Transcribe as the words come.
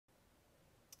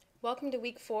Welcome to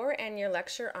week 4 and your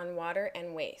lecture on water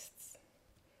and wastes.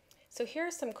 So here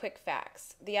are some quick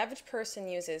facts. The average person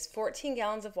uses 14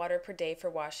 gallons of water per day for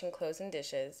washing clothes and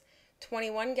dishes,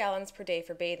 21 gallons per day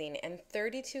for bathing, and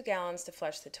 32 gallons to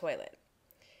flush the toilet.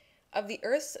 Of the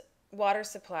Earth's water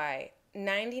supply,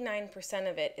 99%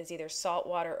 of it is either salt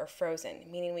water or frozen,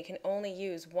 meaning we can only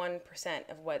use 1%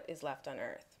 of what is left on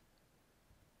Earth.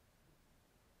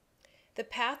 The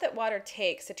path that water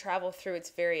takes to travel through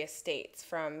its various states,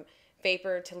 from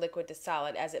vapor to liquid to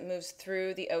solid, as it moves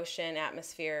through the ocean,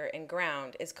 atmosphere, and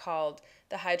ground, is called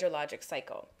the hydrologic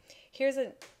cycle.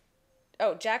 The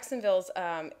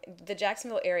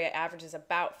Jacksonville area averages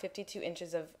about 52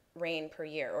 inches of rain per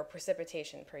year, or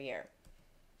precipitation per year.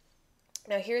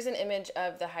 Now here's an image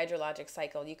of the hydrologic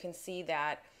cycle. You can see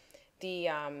that the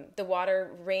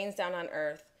water rains down on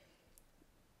Earth,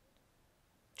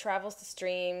 travels to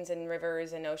streams and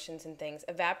rivers and oceans and things,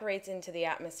 evaporates into the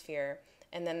atmosphere,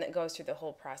 and then it goes through the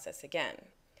whole process again.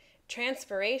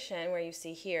 Transpiration, where you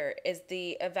see here, is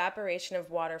the evaporation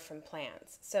of water from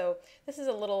plants. So this is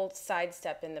a little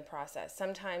sidestep in the process.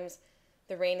 Sometimes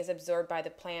the rain is absorbed by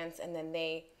the plants and then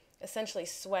they essentially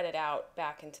sweat it out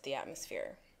back into the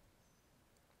atmosphere.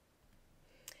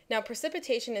 Now,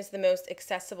 precipitation is the most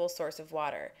accessible source of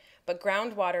water, but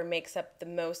groundwater makes up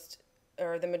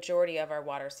the majority of our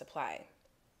water supply.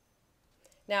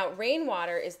 Now,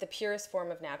 rainwater is the purest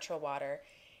form of natural water,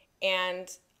 and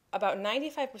about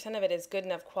 95% of it is good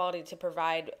enough quality to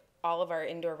provide all of our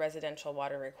indoor residential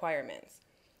water requirements.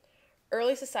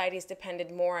 Early societies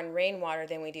depended more on rainwater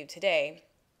than we do today.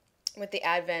 With the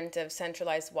advent of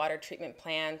centralized water treatment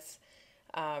plants,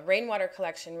 rainwater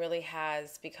collection really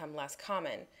has become less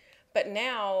common. But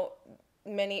now,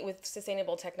 with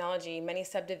sustainable technology, many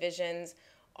subdivisions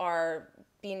are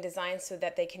being designed so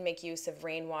that they can make use of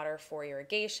rainwater for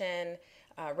irrigation,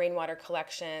 rainwater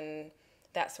collection,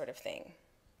 that sort of thing.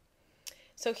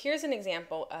 So here's an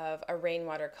example of a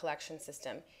rainwater collection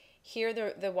system. Here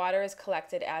the water is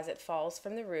collected as it falls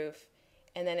from the roof,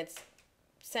 and then it's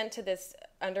sent to this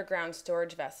underground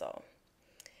storage vessel.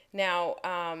 Now,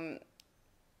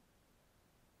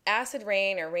 acid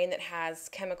rain or rain that has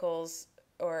chemicals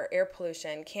or air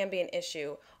pollution can be an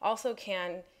issue. Also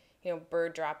can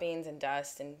bird droppings and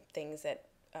dust and things that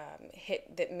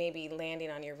that may be landing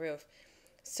on your roof.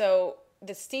 So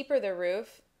the steeper the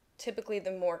roof, typically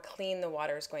the more clean the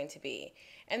water is going to be.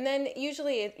 And then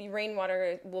usually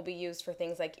rainwater will be used for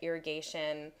things like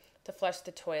irrigation, to flush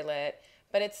the toilet,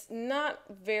 but it's not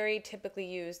very typically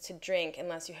used to drink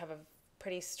unless you have a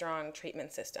pretty strong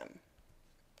treatment system.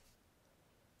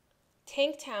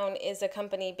 Tanktown is a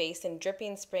company based in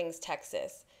Dripping Springs,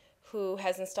 Texas, who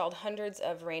has installed hundreds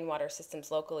of rainwater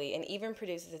systems locally and even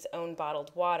produces its own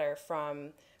bottled water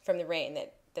from the rain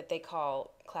that they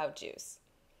call cloud juice.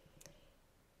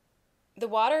 The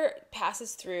water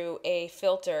passes through a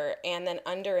filter and then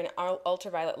under an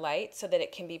ultraviolet light so that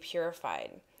it can be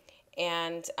purified.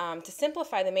 And to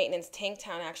simplify the maintenance,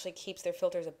 Tanktown actually keeps their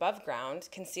filters above ground,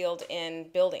 concealed in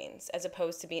buildings, as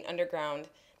opposed to being underground.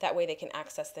 That way they can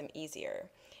access them easier.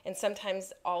 And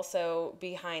sometimes also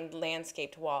behind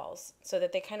landscaped walls so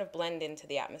that they kind of blend into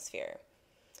the atmosphere.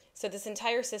 So this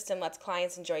entire system lets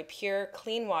clients enjoy pure,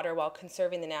 clean water while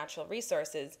conserving the natural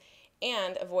resources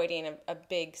and avoiding a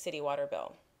big city water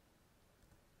bill.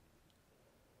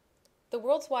 The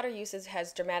world's water usage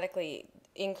has dramatically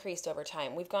increased over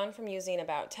time. We've gone from using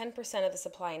about 10% of the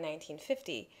supply in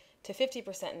 1950 to 50%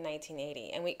 in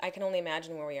 1980, and I can only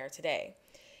imagine where we are today.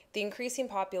 The increasing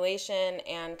population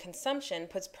and consumption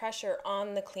puts pressure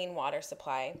on the clean water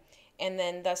supply and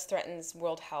then thus threatens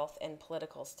world health and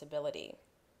political stability.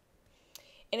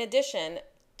 In addition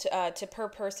to per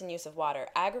person use of water,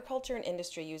 agriculture and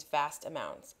industry use vast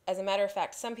amounts. As a matter of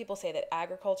fact, some people say that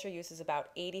agriculture uses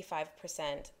about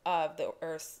 85% of the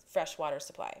Earth's fresh water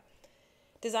supply.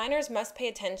 Designers must pay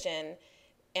attention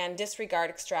and disregard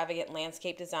extravagant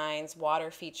landscape designs, water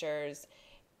features,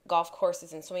 golf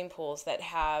courses and swimming pools that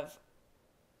have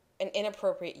an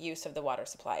inappropriate use of the water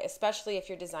supply, especially if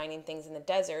you're designing things in the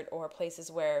desert or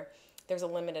places where there's a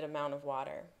limited amount of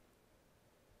water.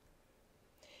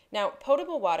 Now,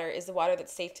 potable water is the water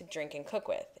that's safe to drink and cook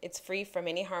with. It's free from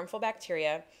any harmful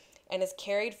bacteria and is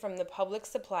carried from the public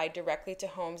supply directly to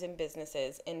homes and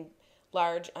businesses in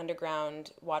large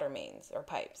underground water mains or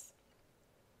pipes.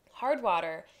 Hard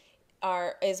water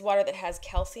is water that has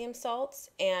calcium salts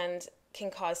and can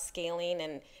cause scaling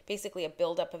and basically a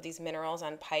buildup of these minerals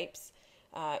on pipes.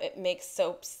 It makes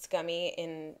soap scummy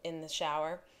in the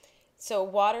shower. So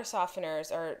water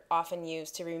softeners are often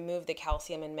used to remove the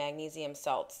calcium and magnesium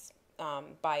salts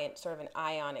by sort of an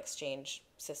ion exchange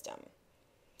system.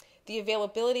 The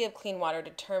availability of clean water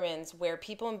determines where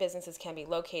people and businesses can be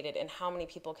located and how many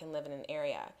people can live in an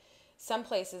area. Some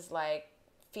places like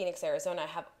Phoenix, Arizona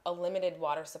have a limited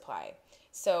water supply.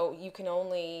 So you can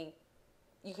only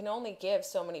give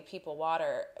so many people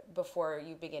water before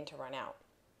you begin to run out.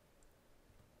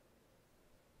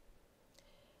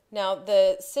 Now,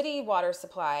 the city water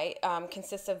supply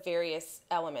consists of various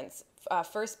elements,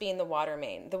 first being the water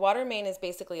main. The water main is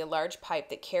basically a large pipe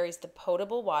that carries the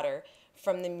potable water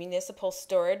from the municipal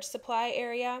storage supply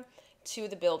area to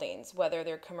the buildings, whether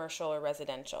they're commercial or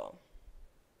residential.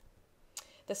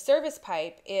 The service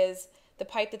pipe is the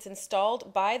pipe that's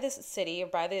installed by the city or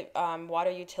by the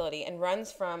water utility and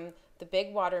runs from the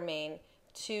big water main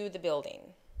to the building.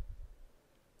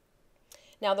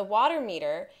 Now, the water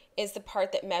meter is the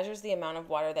part that measures the amount of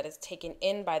water that is taken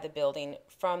in by the building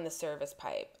from the service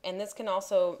pipe. And this can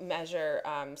also measure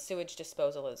sewage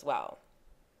disposal as well.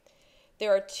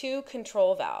 There are two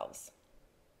control valves.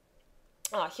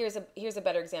 Here's a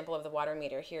better example of the water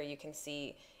meter. Here you can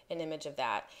see an image of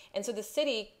that. And so the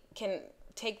city can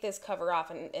take this cover off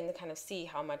and kind of see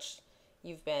how much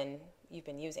you've been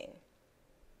using.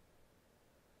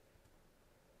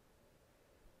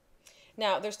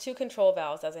 Now, there's two control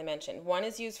valves, as I mentioned. One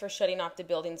is used for shutting off the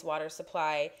building's water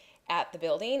supply at the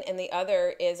building, and the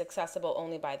other is accessible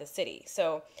only by the city.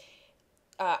 So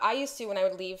I used to, when I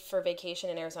would leave for vacation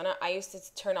in Arizona, I used to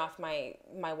turn off my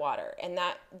water, and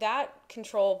that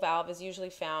control valve is usually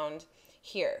found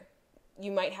here.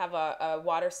 You might have a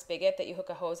water spigot that you hook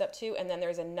a hose up to, and then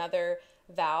there's another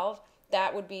valve.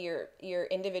 That would be your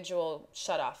individual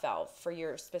shutoff valve for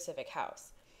your specific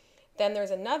house. Then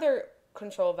there's another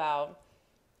control valve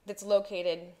that's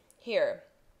located here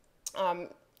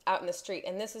out in the street,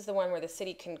 and this is the one where the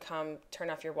city can come turn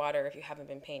off your water if you haven't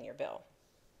been paying your bill.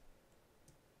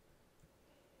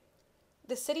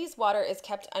 The city's water is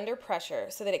kept under pressure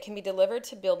so that it can be delivered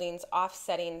to buildings,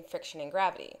 offsetting friction and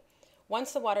gravity.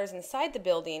 Once the water is inside the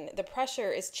building, the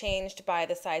pressure is changed by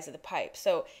the size of the pipe.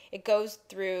 So it goes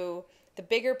through the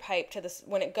bigger pipe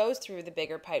when it goes through the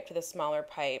bigger pipe to the smaller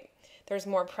pipe, there's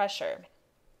more pressure.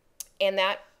 And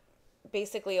that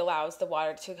basically allows the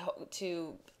water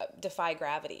to defy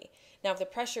gravity. Now, if the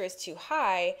pressure is too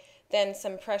high, then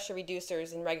some pressure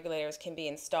reducers and regulators can be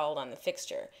installed on the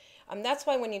fixture. That's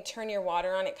why when you turn your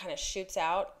water on, it kind of shoots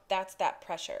out. That's that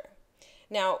pressure.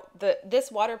 Now,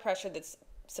 this water pressure that's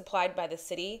supplied by the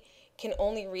city can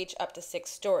only reach up to 6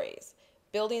 stories.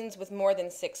 Buildings with more than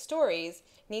 6 stories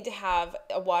need to have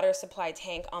a water supply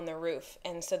tank on the roof,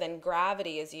 and so then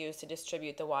gravity is used to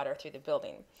distribute the water through the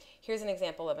building. Here's an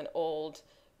example of an old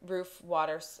roof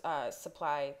water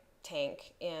supply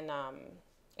tank in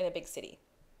a big city.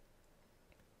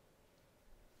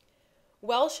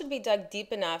 Wells should be dug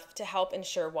deep enough to help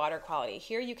ensure water quality.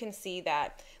 Here you can see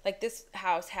that, like, this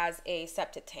house has a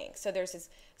septic tank. So there's this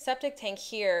septic tank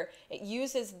here. It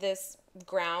uses this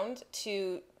ground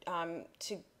to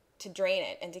drain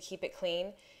it and to keep it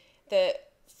clean. The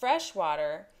fresh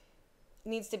water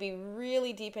needs to be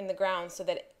really deep in the ground so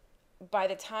that by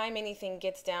the time anything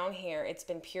gets down here, it's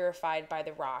been purified by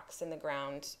the rocks in the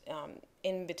ground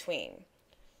in between.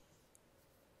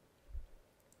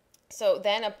 So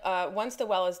then once the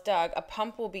well is dug, a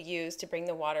pump will be used to bring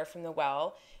the water from the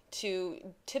well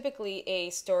to typically a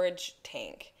storage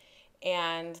tank,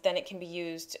 and then it can be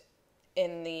used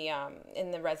in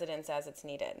the residence as it's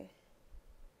needed.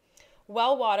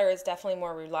 Well water is definitely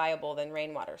more reliable than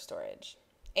rainwater storage,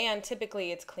 and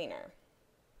typically it's cleaner.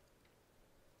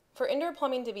 For indoor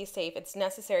plumbing to be safe, it's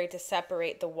necessary to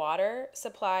separate the water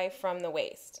supply from the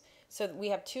waste. So we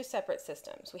have two separate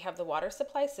systems. We have the water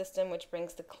supply system, which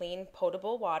brings the clean,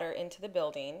 potable water into the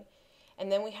building.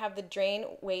 And then we have the drain,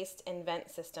 waste, and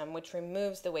vent system, which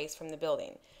removes the waste from the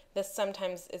building. This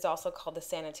sometimes is also called the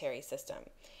sanitary system.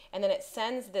 And then it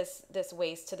sends this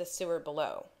waste to the sewer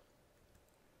below.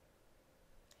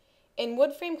 In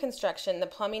wood frame construction, the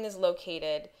plumbing is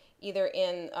located either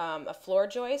in a floor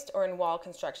joist or in wall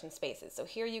construction spaces. So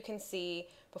here you can see,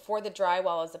 before the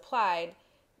drywall is applied,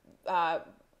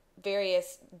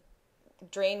 various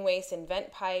drain, waste, and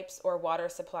vent pipes or water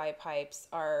supply pipes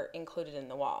are included in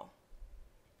the wall.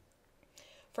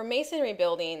 For masonry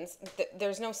buildings,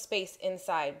 there's no space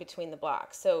inside between the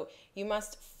blocks, so you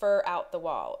must fur out the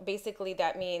wall. Basically,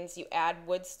 that means you add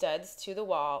wood studs to the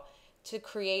wall to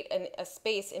create a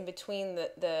space in between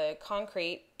the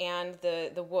concrete and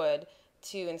the wood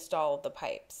to install the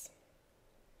pipes.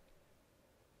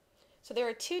 So there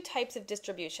are two types of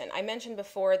distribution. I mentioned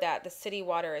before that the city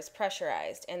water is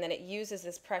pressurized, and then it uses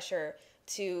this pressure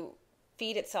to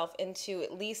feed itself into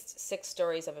at least 6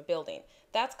 stories of a building.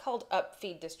 That's called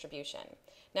upfeed distribution.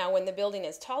 Now, when the building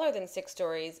is taller than 6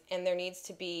 stories and there needs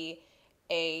to be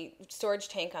a storage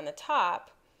tank on the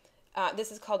top,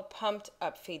 this is called pumped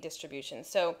up feed distribution.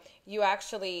 So you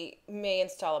actually may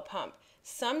install a pump.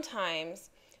 Sometimes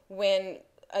when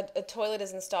a toilet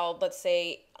is installed, let's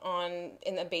say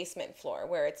in the basement floor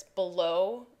where it's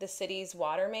below the city's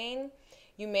water main,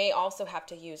 you may also have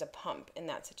to use a pump in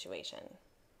that situation.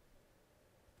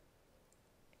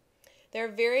 There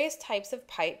are various types of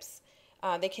pipes.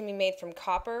 They can be made from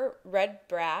copper, red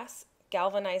brass,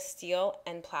 galvanized steel,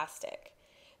 and plastic.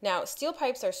 Now, steel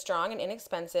pipes are strong and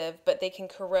inexpensive, but they can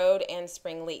corrode and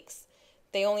spring leaks.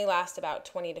 They only last about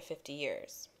 20 to 50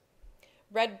 years.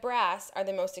 Red brass are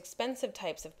the most expensive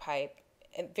types of pipe,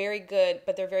 and very good,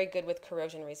 but they're very good with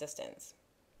corrosion resistance.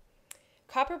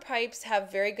 Copper pipes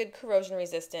have very good corrosion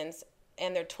resistance,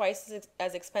 and they're twice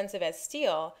as expensive as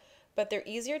steel, but they're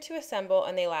easier to assemble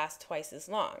and they last twice as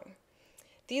long.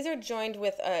 These are joined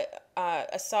with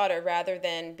a solder rather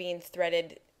than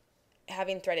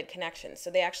having threaded connections, so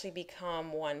they actually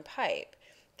become one pipe.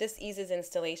 This eases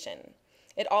installation.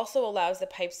 It also allows the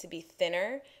pipes to be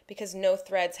thinner because no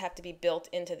threads have to be built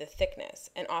into the thickness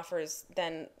and offers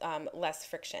then less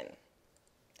friction.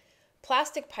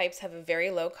 Plastic pipes have a very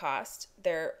low cost.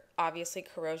 They're obviously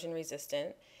corrosion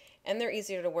resistant and they're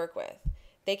easier to work with.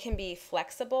 They can be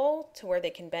flexible to where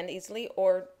they can bend easily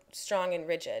or strong and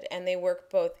rigid, and they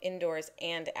work both indoors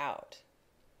and out.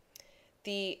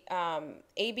 The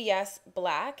ABS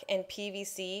black and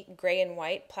PVC gray and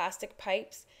white plastic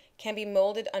pipes can be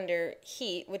molded under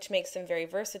heat, which makes them very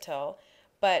versatile,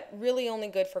 but really only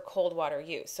good for cold water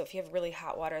use. So if you have really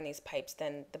hot water in these pipes,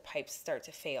 then the pipes start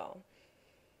to fail.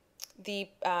 The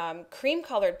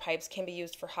cream-colored pipes can be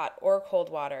used for hot or cold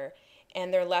water,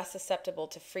 and they're less susceptible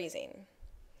to freezing.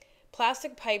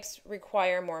 Plastic pipes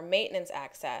require more maintenance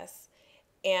access,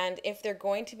 and if they're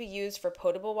going to be used for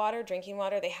potable water, drinking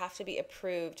water, they have to be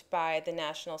approved by the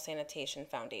National Sanitation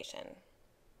Foundation.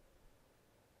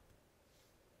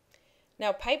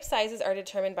 Now, pipe sizes are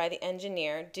determined by the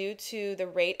engineer due to the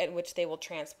rate at which they will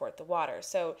transport the water.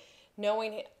 So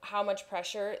knowing how much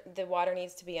pressure the water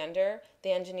needs to be under,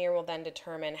 the engineer will then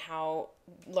determine how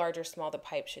large or small the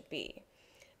pipe should be.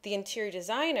 The interior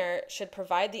designer should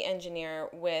provide the engineer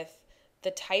with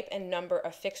the type and number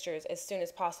of fixtures as soon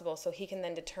as possible so he can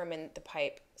then determine the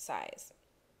pipe size.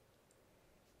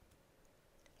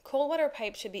 Cold water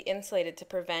pipes should be insulated to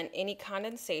prevent any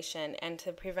condensation and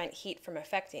to prevent heat from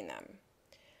affecting them.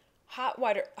 Hot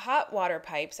water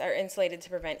pipes are insulated to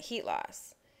prevent heat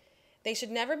loss. They should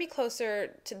never be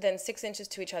closer than 6 inches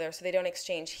to each other so they don't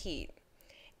exchange heat.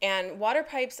 And water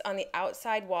pipes on the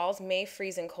outside walls may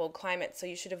freeze in cold climates, so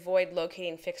you should avoid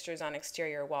locating fixtures on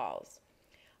exterior walls.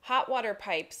 Hot water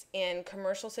pipes in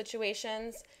commercial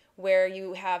situations where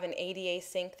you have an ADA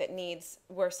sink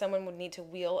where someone would need to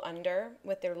wheel under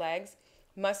with their legs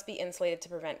must be insulated to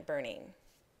prevent burning.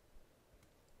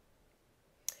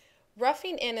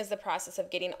 Roughing in is the process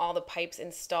of getting all the pipes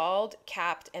installed,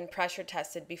 capped, and pressure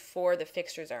tested before the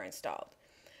fixtures are installed.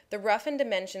 The rough-in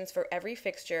dimensions for every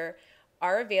fixture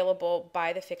are available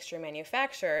by the fixture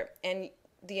manufacturer, and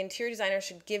the interior designer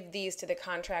should give these to the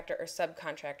contractor or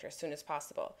subcontractor as soon as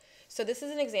possible. So this is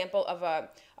an example of a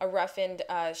rough-in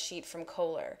sheet from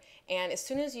Kohler. And as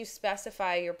soon as you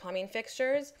specify your plumbing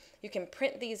fixtures, you can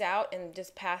print these out and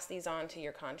just pass these on to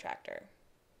your contractor.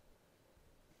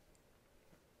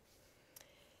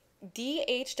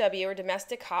 DHW, or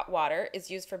domestic hot water, is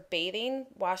used for bathing,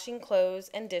 washing clothes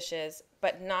and dishes,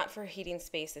 but not for heating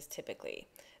spaces typically.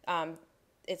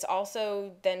 It's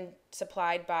also then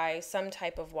supplied by some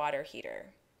type of water heater.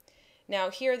 Now,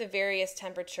 here are the various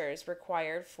temperatures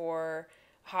required for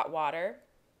hot water.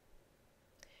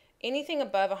 Anything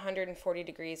above 140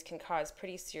 degrees can cause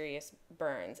pretty serious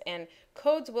burns, and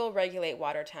codes will regulate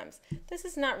water temps. This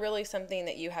is not really something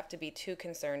that you have to be too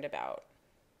concerned about.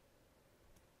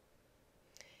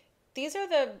 These are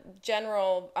the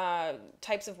general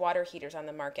types of water heaters on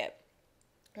the market.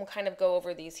 We'll kind of go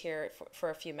over these here for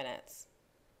a few minutes.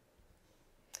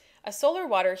 A solar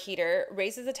water heater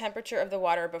raises the temperature of the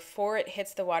water before it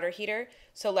hits the water heater,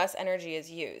 so less energy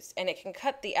is used, and it can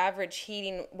cut the average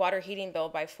water heating bill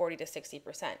by 40 to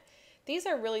 60%. These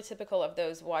are really typical of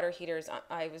those water heaters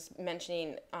I was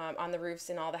mentioning on the roofs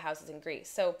in all the houses in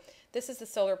Greece. So this is the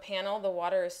solar panel. The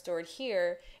water is stored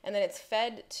here, and then it's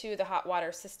fed to the hot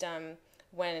water system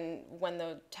when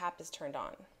the tap is turned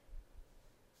on.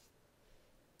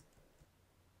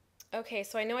 Okay,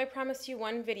 so I know I promised you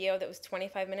one video that was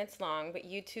 25 minutes long, but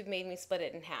YouTube made me split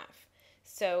it in half.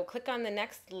 So click on the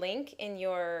next link in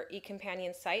your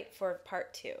eCompanion site for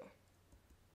part 2.